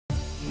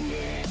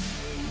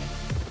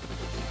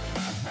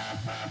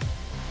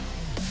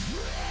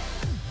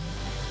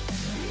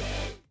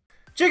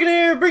Chicken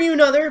here, bringing you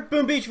another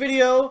Boom Beach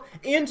video.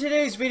 In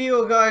today's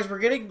video, guys, we're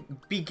going to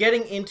be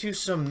getting into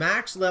some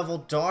max level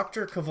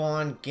Dr.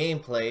 Kavan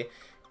gameplay.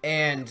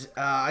 And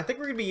I think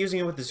we're going to be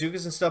using it with the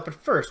Zookas and stuff. But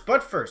first,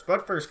 guys,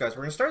 we're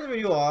going to start the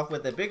video off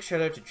with a big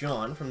shout out to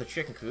John from the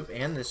chicken coop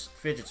and this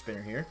fidget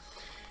spinner here.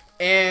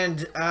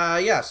 And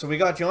yeah, so we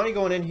got Johnny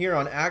going in here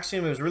on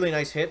Axiom. It was a really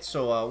nice hit,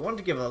 so I wanted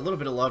to give a little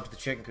bit of love to the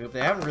chicken coop.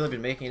 They haven't really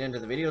been making it into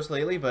the videos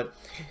lately, but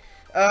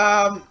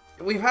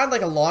we've had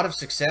like a lot of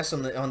success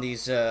on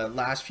these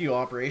last few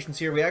operations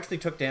here. We actually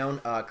took down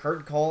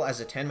Curtain Call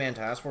as a 10-man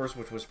task force,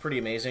 which was pretty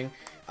amazing.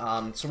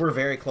 So we're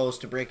very close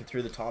to breaking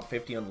through the top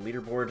 50 on the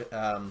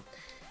leaderboard.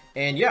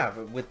 And yeah,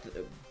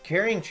 with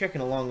carrying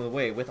chicken along the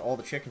way with all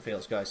the chicken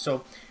fails, guys.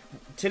 So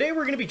today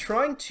we're going to be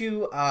trying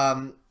to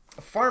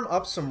farm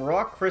up some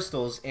rock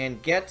crystals and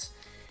get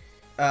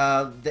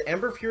the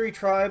Ember Fury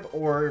tribe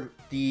or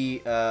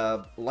the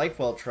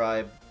Lifewell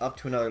tribe up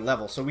to another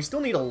level. So we still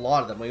need a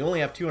lot of them. We only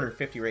have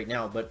 250 right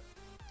now, but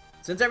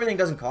since everything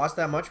doesn't cost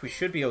that much, we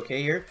should be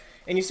okay here.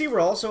 And you see we're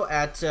also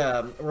at,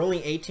 we're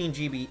only 18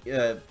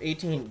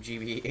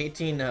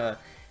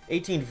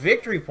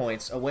 victory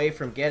points away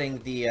from getting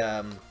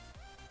the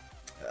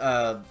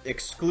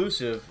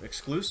exclusive,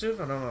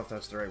 I don't know if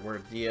that's the right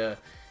word, the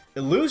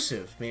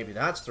elusive, maybe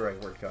that's the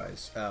right word,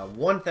 guys,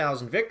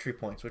 1,000 victory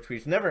points, which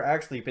we've never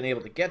actually been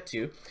able to get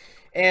to.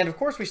 And of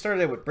course we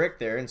started out with Brick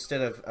there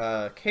instead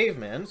of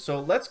Caveman, so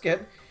let's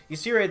get, you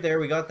see right there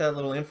we got that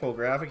little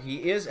infographic.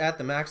 He is at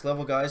the max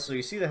level, guys, so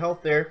you see the health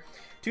there,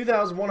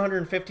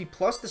 2,150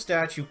 plus the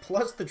statue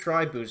plus the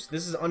tribe boost.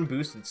 This is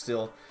unboosted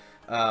still.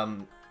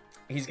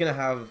 He's gonna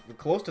have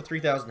close to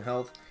 3,000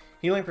 health.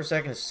 Healing per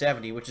second is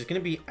 70, which is going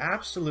to be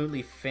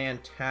absolutely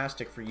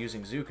fantastic for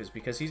using Zookas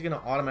because he's going to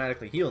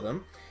automatically heal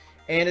them.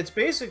 And it's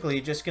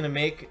basically just going to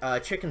make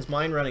Chicken's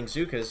mine running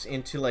Zookas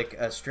into like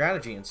a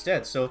strategy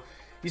instead. So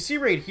you see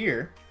right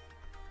here,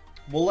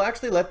 we'll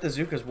actually let the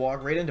Zookas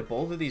walk right into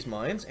both of these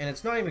mines, and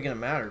it's not even going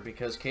to matter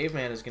because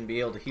Caveman is going to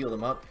be able to heal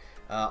them up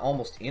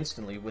almost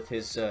instantly with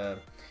his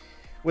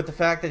with the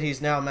fact that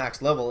he's now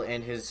max level,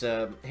 and his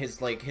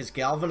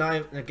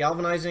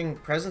galvanizing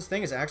presence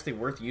thing is actually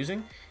worth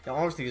using. Now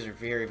obviously these are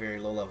very, very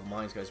low level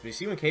mines, guys, but you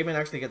see when Caveman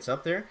actually gets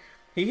up there,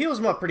 he heals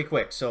them up pretty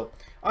quick. So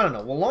I don't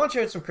know, we'll launch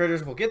out some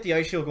critters, we'll get the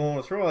ice shield going,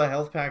 we'll throw a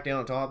health pack down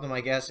on top of them,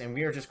 I guess, and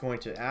we are just going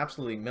to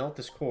absolutely melt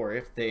this core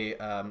if they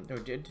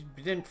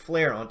didn't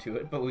flare onto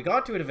it, but we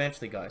got to it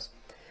eventually, guys.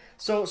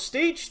 So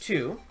stage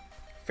 2,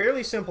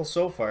 fairly simple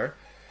so far.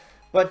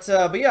 But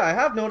yeah, I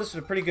have noticed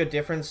a pretty good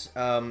difference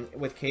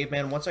with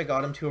Caveman once I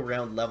got him to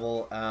around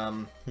level,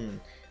 I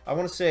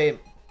want to say,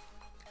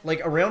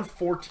 like around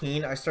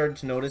 14, I started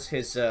to notice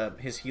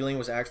his healing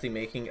was actually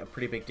making a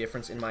pretty big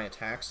difference in my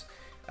attacks.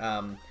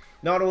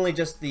 Not only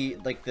just the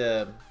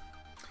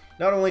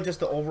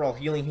overall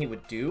healing he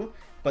would do,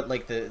 but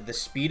like the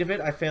speed of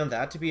it, I found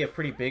that to be a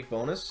pretty big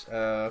bonus.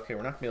 Okay,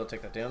 we're not going to be able to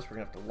take that down, so we're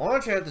going to have to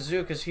launch out the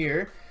Zookas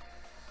here.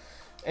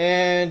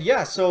 And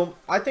yeah, so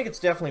I think it's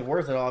definitely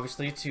worth it,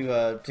 obviously,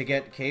 to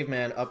get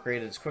Caveman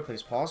upgraded as quickly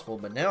as possible.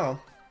 But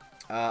now,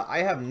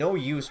 I have no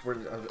use for.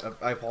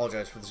 I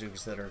apologize for the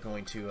Zookas that are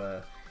going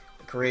to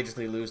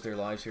courageously lose their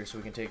lives here, so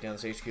we can take down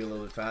this HQ a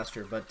little bit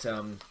faster. But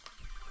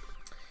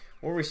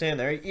what were we saying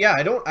there? Yeah,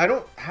 I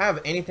don't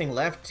have anything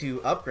left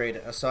to upgrade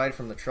aside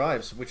from the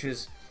tribes, which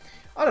is,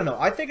 I don't know.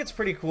 I think it's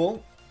pretty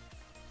cool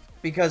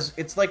because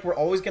it's like we're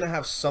always gonna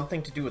have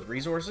something to do with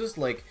resources.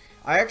 Like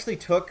I actually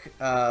took.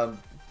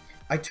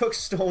 I took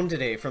stone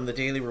today from the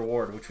daily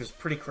reward, which was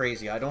pretty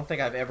crazy. I don't think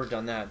I've ever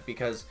done that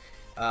because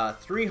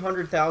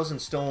 300,000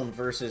 stone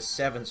versus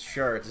 7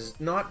 shards is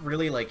not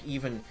really like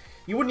even...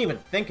 You wouldn't even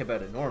think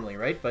about it normally,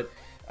 right? But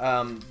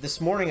this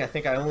morning I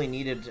think I only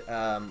needed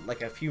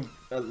like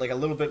a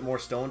little bit more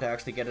stone to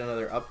actually get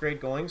another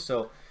upgrade going.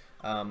 So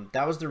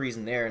that was the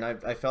reason there, and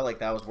I felt like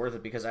that was worth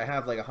it because I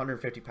have like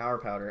 150 power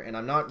powder, and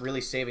I'm not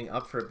really saving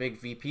up for a big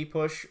VP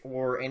push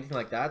or anything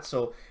like that.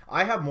 So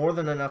I have more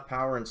than enough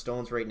power and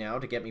stones right now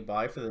to get me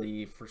by for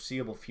the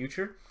foreseeable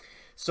future.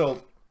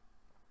 So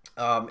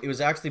it was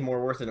actually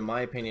more worth it, in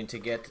my opinion, to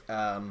get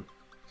that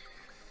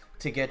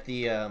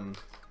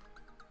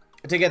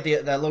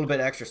little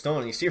bit extra stone.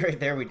 And you see right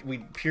there,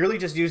 we purely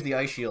just used the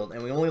ice shield,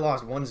 and we only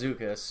lost 1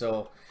 Zooka.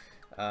 So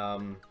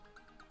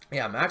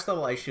yeah, max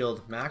level ice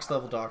shield, max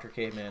level Dr.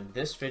 Caveman.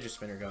 This fidget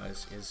spinner,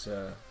 guys, is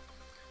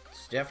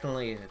it's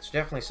definitely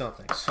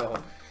something. So,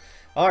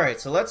 all right,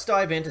 so let's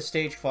dive into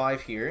stage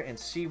 5 here and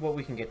see what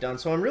we can get done.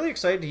 So I'm really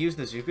excited to use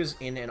the Zookas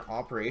in an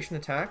operation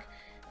attack.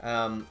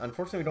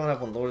 Unfortunately, we don't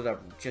have one loaded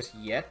up just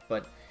yet,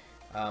 but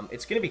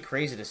it's going to be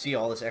crazy to see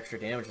all this extra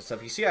damage and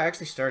stuff. You see, I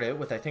actually start out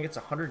with, I think it's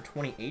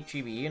 128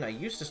 GBE, and I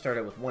used to start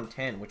out with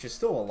 110, which is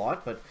still a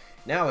lot, but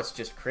now it's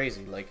just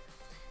crazy. Like,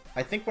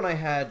 I think when I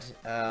had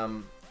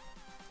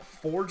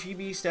 4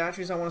 GB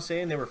statues, I want to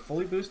say, and they were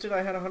fully boosted,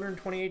 I had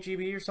 128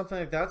 GB or something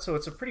like that, so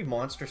it's a pretty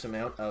monstrous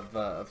amount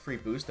of free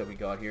boost that we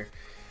got here.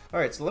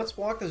 Alright, so let's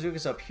walk the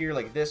Zookas up here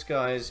like this,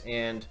 guys,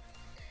 and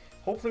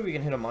hopefully we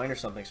can hit a mine or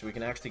something so we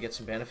can actually get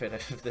some benefit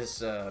out of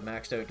this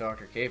maxed out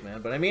Dr.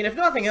 Caveman. But I mean, if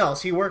nothing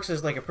else, he works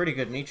as like a pretty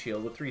good meat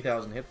shield with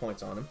 3,000 hit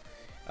points on him.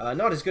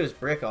 Not as good as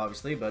Brick,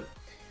 obviously, but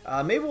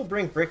maybe we'll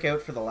bring Brick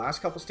out for the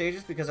last couple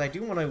stages because I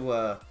do want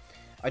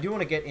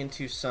to get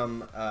into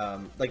some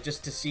like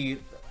just to see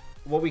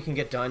what we can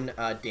get done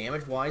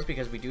damage-wise,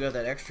 because we do have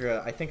that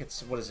extra, I think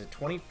it's, what is it,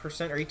 20%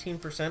 or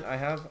 18% I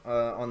have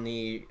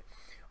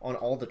on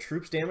all the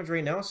troops damage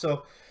right now.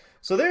 So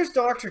there's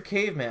Dr.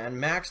 Caveman,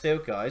 maxed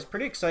out, guys.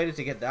 Pretty excited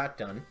to get that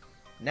done.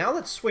 Now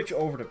let's switch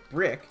over to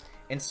Brick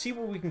and see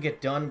what we can get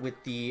done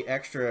with the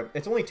extra,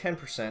 it's only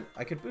 10%.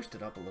 I could boost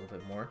it up a little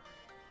bit more.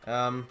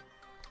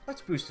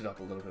 Let's boost it up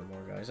a little bit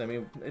more, guys. I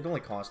mean, it only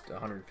cost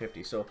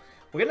 150, so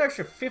we'll get an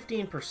extra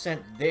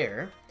 15%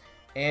 there.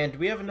 And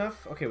we have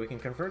enough, okay, we can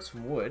convert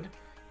some wood,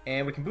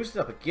 and we can boost it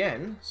up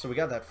again, so we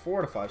got that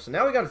fortified. So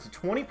now we got it to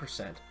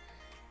 20%,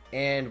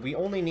 and we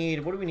only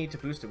need, what do we need to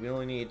boost it? We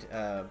only need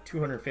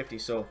 250,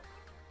 so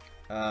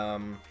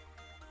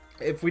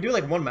if we do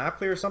like one map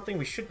clear or something,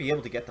 we should be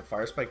able to get the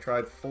Fire Spike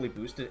Tribe fully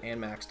boosted and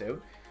maxed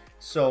out.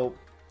 So,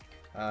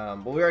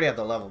 well, we already have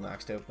the level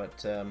maxed out,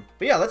 but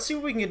yeah, let's see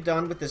what we can get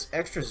done with this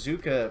extra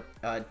Zooka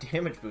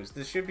damage boost.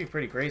 This should be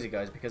pretty crazy,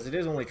 guys, because it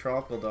is only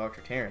Tropical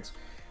Dr. Terrence.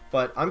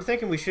 But I'm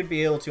thinking we should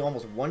be able to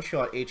almost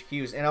one-shot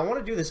HQs, and I want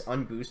to do this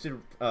unboosted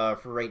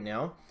for right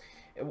now.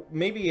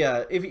 Maybe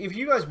if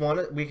you guys want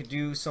it, we could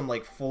do some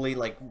like fully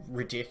like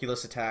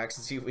ridiculous attacks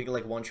and see if we can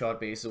like one-shot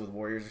bases with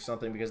warriors or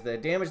something, because the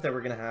damage that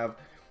we're gonna have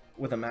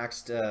with a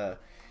maxed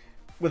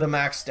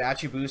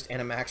statue boost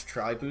and a maxed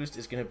tribe boost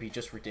is gonna be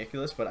just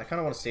ridiculous. But I kind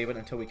of want to save it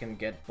until we can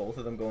get both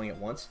of them going at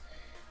once.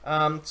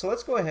 So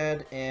let's go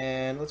ahead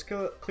and let's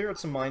go clear out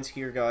some mines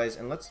here, guys,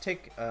 and let's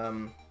take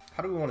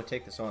how do we want to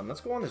take this on?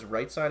 Let's go on this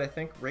right side, I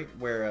think, right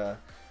where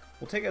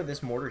we'll take out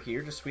this mortar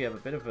here, just so we have a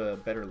bit of a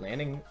better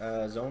landing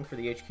zone for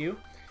the HQ.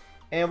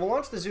 And we'll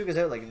launch the Zookas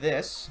out like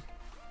this.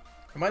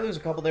 I might lose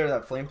a couple there to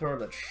that flamethrower, but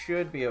that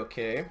should be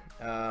okay.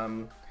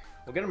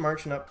 We'll get them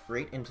marching up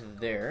right into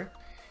there.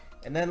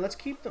 And then let's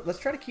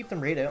try to keep them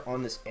right out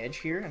on this edge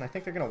here, and I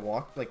think they're gonna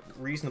walk like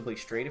reasonably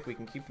straight if we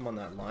can keep them on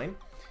that line.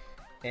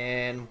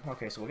 And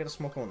okay, so we'll get a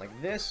smoke going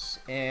like this,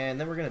 and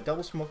then we're gonna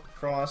double smoke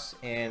across,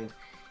 and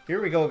here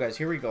we go, guys.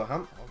 Here we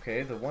go.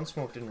 Okay, the one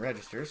smoke didn't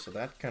register, so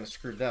that kind of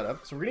screwed that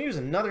up. So we're going to use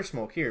another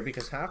smoke here,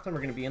 because half of them are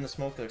going to be in the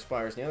smoke that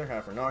expires, and the other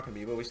half are not going to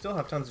be, but we still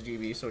have tons of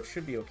GB, so it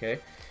should be okay.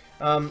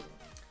 So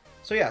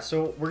yeah,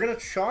 so we're going to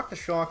shock the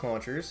shock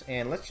launchers,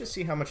 and let's just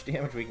see how much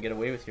damage we can get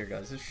away with here,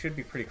 guys. This should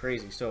be pretty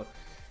crazy. So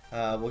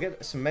we'll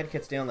get some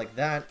medkits down like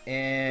that,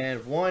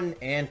 and 1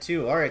 and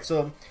 2. Alright,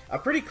 so a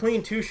pretty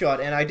clean 2-shot,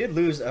 and I did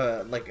lose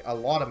like a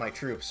lot of my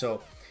troops.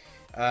 So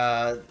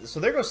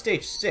there goes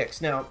stage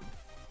 6. Now,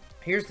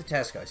 here's the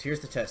test, guys.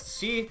 Here's the test.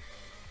 See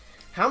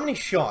how many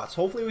shots.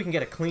 Hopefully we can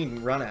get a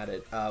clean run at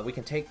it. We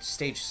can take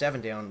stage 7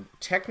 down,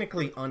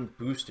 technically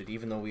unboosted,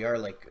 even though we are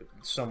like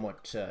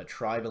somewhat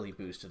tribally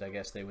boosted, I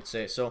guess they would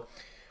say. So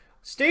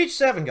stage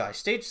 7, guys.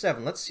 Stage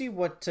 7. Let's see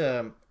what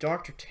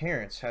Dr.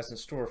 Terrence has in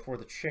store for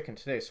the chicken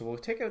today. So we'll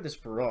take out this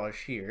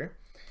barrage here,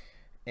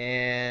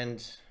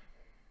 and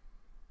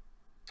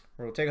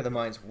we'll take out the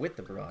mines with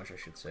the barrage, I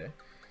should say.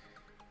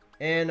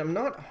 And I'm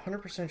not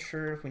 100%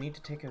 sure if we need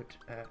to take out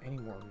any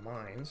more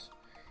mines.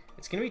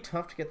 It's going to be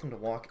tough to get them to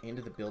walk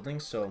into the building,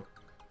 so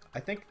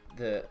I think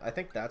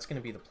that's going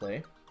to be the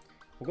play.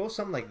 We'll go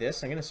something like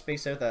this. I'm going to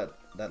space out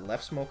that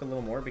left smoke a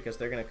little more, because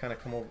they're going to kind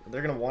of come over.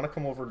 They're going to want to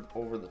come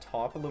over the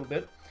top a little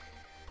bit.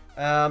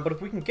 But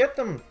if we can get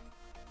them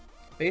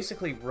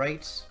basically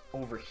right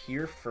over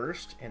here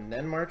first and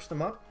then march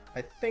them up,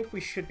 I think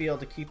we should be able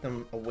to keep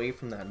them away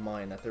from that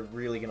mine that they're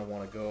really going to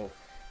want to go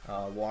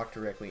walk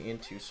directly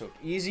into. So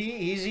easy,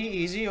 easy,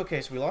 easy.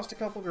 Okay, so we lost a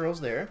couple girls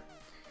there.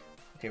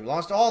 Okay, we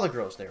lost all the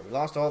girls there. We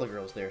lost all the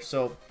girls there.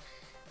 So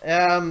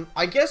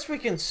I guess we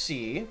can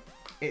see,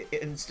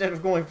 instead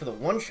of going for the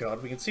one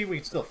shot, we can see we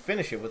can still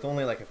finish it with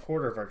only like a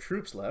quarter of our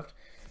troops left.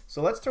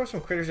 So let's throw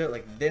some critters out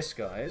like this,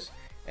 guys,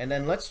 and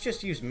then let's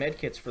just use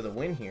medkits for the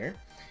win here.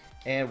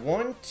 And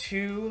 1,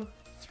 2,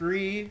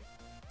 3,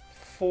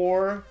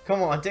 4.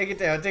 Come on, take it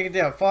down, take it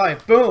down.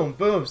 5. Boom,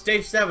 boom.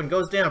 Stage 7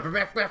 goes down.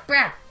 Back, back,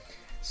 back.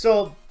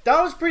 So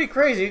that was pretty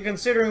crazy,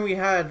 considering we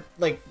had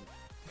like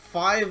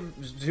 5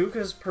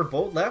 Zookas per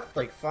boat left,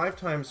 like 5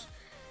 times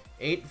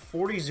 8,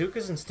 40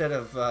 Zookas instead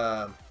of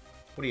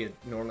what do you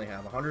normally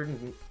have?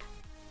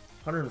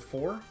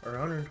 104 or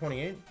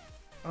 128?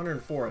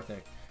 104, I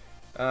think.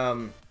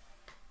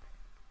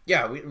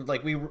 Yeah,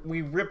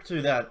 we ripped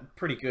through that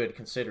pretty good,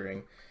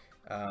 considering.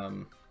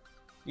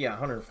 Yeah,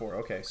 104.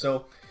 Okay,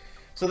 so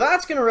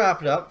that's gonna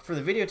wrap it up for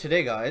the video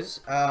today, guys.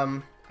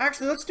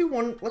 Actually, let's do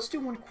one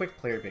quick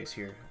player base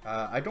here.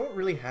 I don't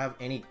really have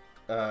any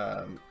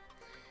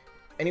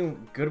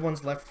good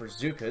ones left for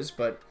Zookas,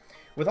 but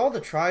with all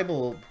the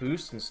tribal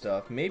boosts and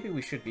stuff, maybe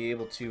we should be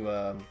able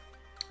to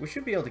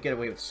get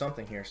away with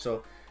something here.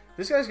 So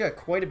this guy's got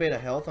quite a bit of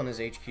health on his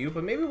HQ,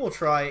 but maybe we'll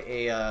try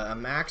a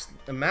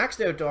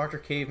maxed out Dr.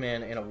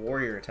 Caveman and a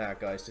warrior attack,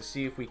 guys, to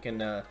see if we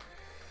can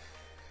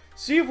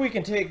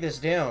take this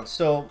down.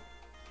 So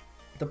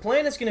the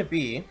plan is going to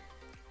be,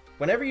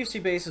 whenever you see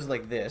bases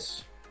like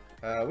this,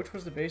 which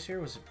was the base here?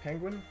 Was it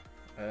Penguin?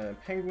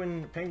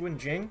 Penguin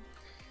Jing.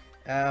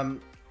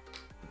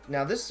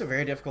 Now this is a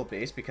very difficult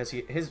base because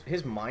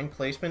his mine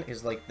placement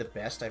is like the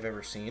best I've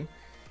ever seen.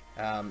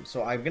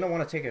 So I'm gonna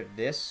want to take out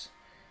this,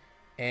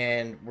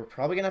 and we're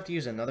probably gonna have to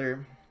use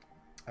another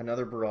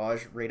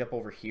barrage right up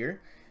over here.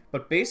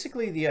 But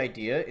basically the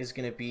idea is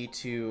gonna be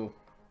to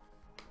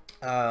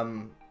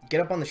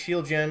get up on the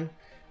shield gen,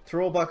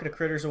 throw a bucket of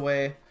critters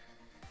away,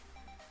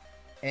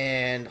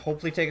 and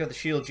hopefully take out the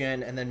shield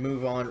gen, and then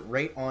move on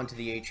right onto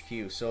the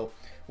HQ. So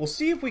we'll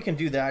see if we can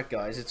do that,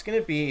 guys. It's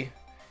gonna be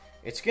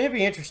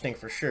interesting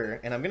for sure,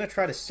 and I'm gonna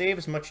try to save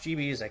as much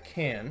GB as I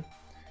can.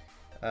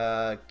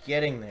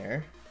 Getting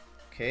there.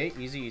 Okay,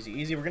 easy, easy,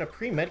 easy. We're gonna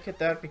pre-medkit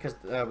that because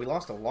we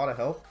lost a lot of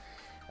health.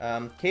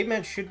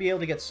 Caveman should be able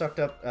to get sucked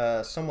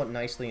up somewhat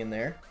nicely in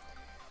there,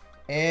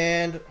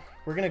 and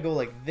we're gonna go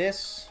like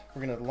this.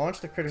 We're gonna launch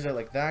the critters out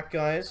like that,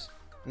 guys,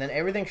 and then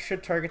everything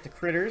should target the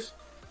critters.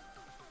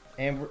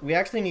 And we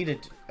actually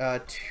needed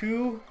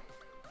 2.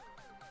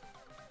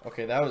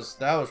 Okay, that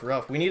was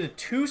rough. We needed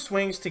 2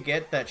 swings to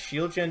get that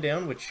shield gen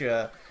down, which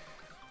the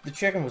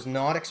chicken was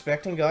not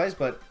expecting, guys.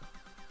 But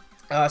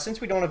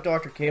since we don't have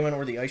Dr. Kavan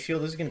or the ice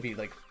shield, this is going to be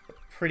like a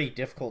pretty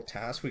difficult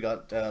task we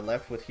got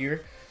left with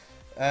here.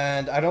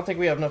 And I don't think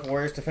we have enough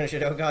warriors to finish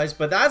it out, guys.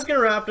 But that's going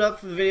to wrap it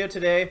up for the video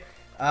today.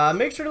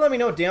 Make sure to let me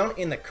know down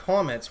in the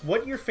comments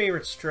what your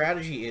favorite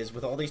strategy is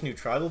with all these new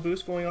tribal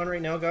boosts going on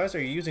right now, guys. Are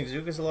you using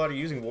Zookas a lot? Are you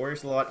using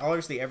warriors a lot?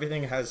 Obviously,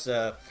 everything has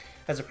a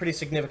pretty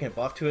significant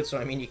buff to it, so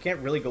I mean, you can't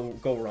really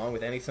go wrong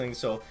with anything.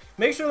 So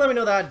make sure to let me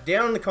know that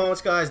down in the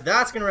comments, guys.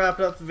 That's going to wrap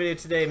it up for the video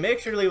today. Make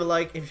sure to leave a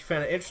like if you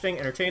found it interesting,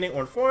 entertaining,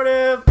 or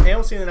informative, and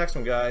we'll see you in the next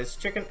one, guys.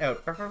 Chicken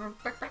out.